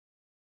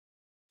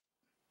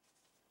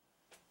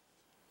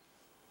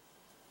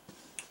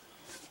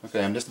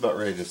Okay, I'm just about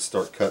ready to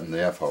start cutting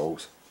the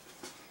F-holes.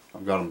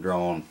 I've got them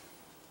drawn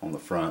on the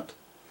front.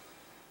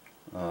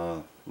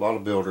 A lot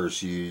of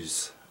builders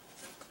use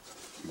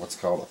what's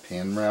called a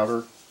pin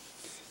router,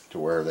 to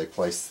where they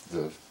place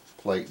the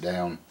plate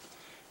down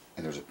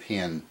and there's a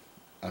pin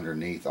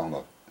underneath on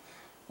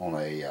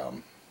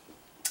a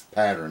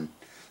pattern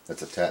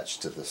that's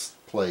attached to this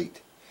plate,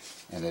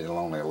 and it'll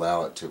only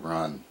allow it to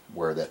run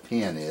where that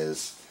pin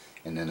is,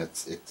 and then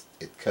it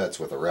cuts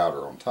with a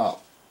router on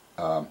top,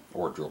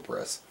 or drill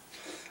press.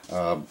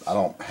 I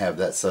don't have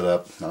that set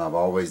up, and I've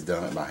always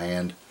done it by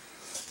hand.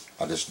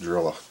 I just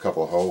drill a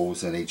couple of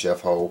holes in each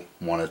F-hole,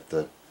 one at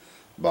the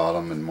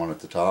bottom and one at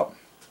the top,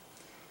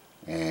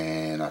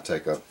 and I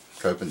take a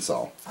coping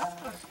saw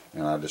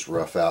and I just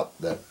rough out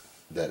that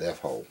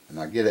F-hole, and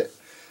I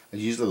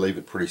usually leave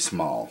it pretty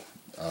small.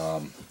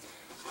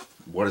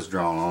 What is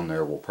drawn on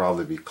there will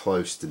probably be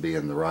close to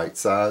being the right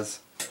size,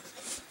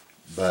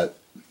 but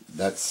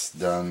that's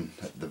done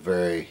at the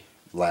very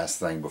last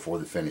thing before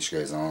the finish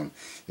goes on,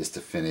 is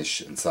to finish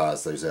and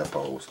size those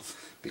F-holes,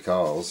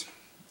 because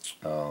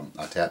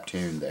I tap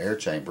tune the air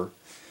chamber,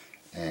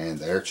 and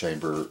the air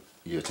chamber,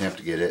 you attempt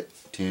to get it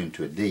tuned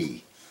to a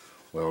D.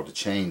 Well, to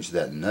change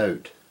that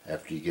note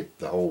after you get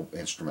the whole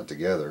instrument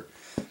together,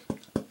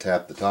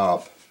 tap the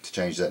top. To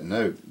change that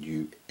note,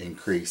 you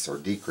increase or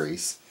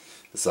decrease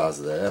the size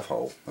of the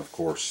F-hole. Of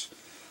course,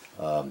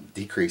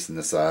 decreasing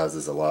the size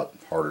is a lot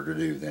harder to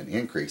do than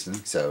increasing,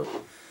 so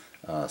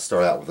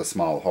start out with a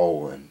small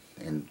hole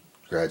and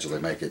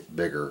gradually make it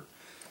bigger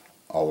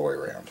all the way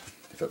around,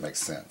 if it makes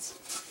sense.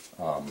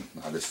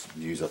 I just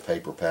use a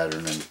paper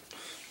pattern and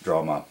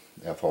draw my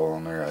F-hole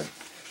on there. I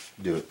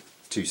do it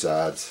two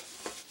sides,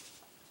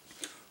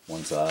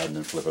 one side, and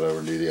then flip it over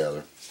and do the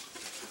other.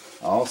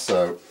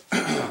 Also,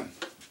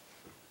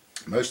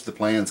 most of the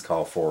plans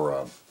call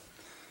for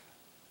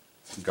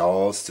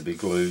gauze to be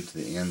glued to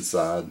the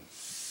inside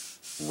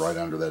right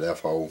under that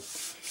F-hole,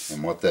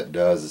 and what that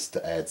does is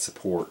to add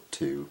support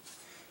to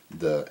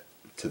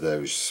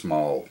those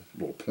small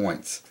little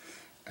points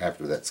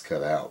after that's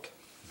cut out.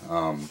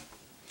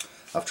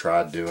 I've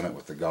tried doing it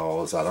with the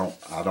gauze. I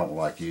don't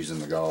like using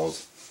the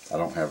gauze. I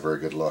don't have very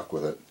good luck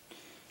with it.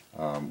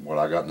 What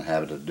I got in the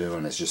habit of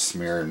doing is just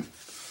smearing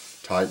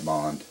Tight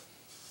Bond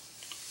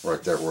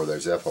right there where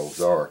those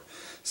F-holes are.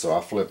 So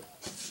I flip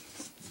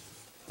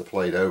the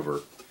plate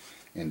over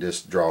and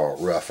just draw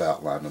a rough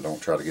outline. I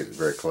don't try to get it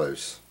very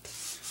close.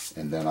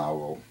 And then I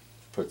will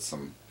put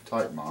some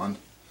Tight Bond,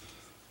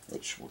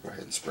 which we'll go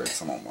ahead and spread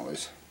some on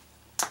those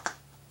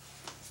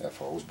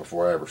F-holes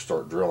before I ever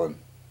start drilling.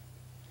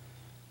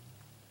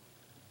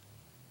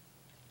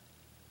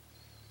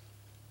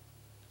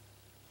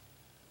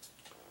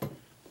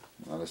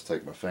 I just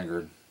take my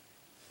finger,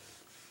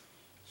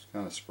 just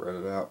kind of spread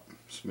it out,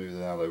 smooth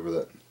it out over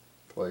that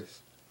place.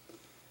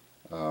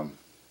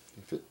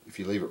 If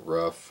you leave it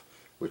rough,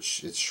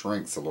 which it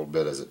shrinks a little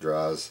bit as it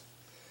dries,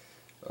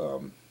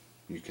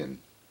 you can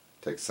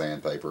take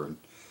sandpaper and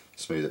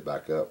smooth it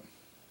back up.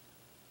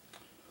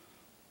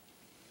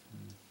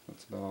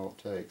 That's about all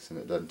it takes, and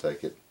it doesn't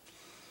take it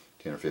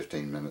 10 or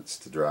 15 minutes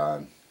to dry,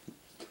 and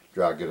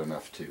dry good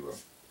enough to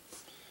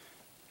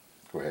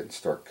go ahead and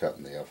start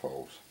cutting the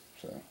F-holes.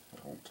 So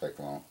it won't take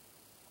long.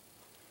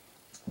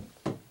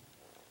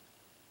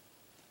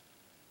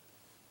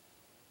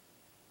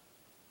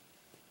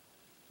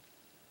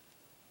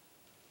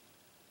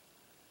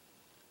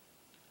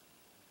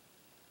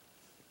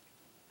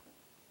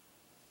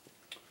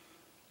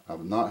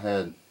 I've not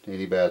had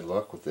any bad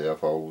luck with the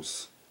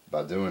F-holes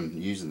by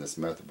using this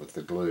method with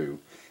the glue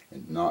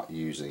and not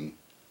using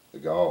the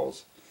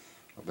gauze.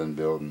 I've been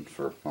building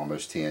for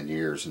almost 10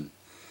 years, and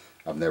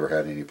I've never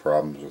had any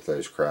problems with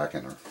those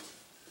cracking or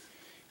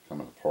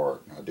coming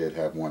apart. I did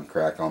have one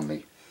crack on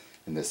me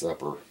in this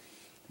upper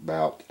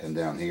bout and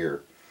down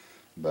here,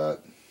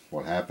 but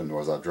what happened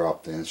was I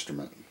dropped the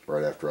instrument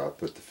right after I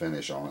put the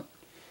finish on it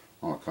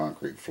on a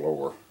concrete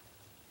floor.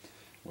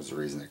 Was the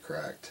reason it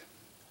cracked.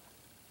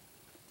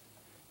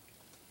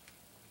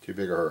 Too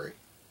big a hurry.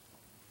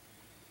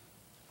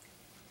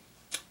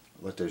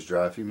 Let those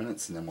dry a few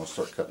minutes, and then we'll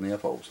start cutting the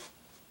F-holes.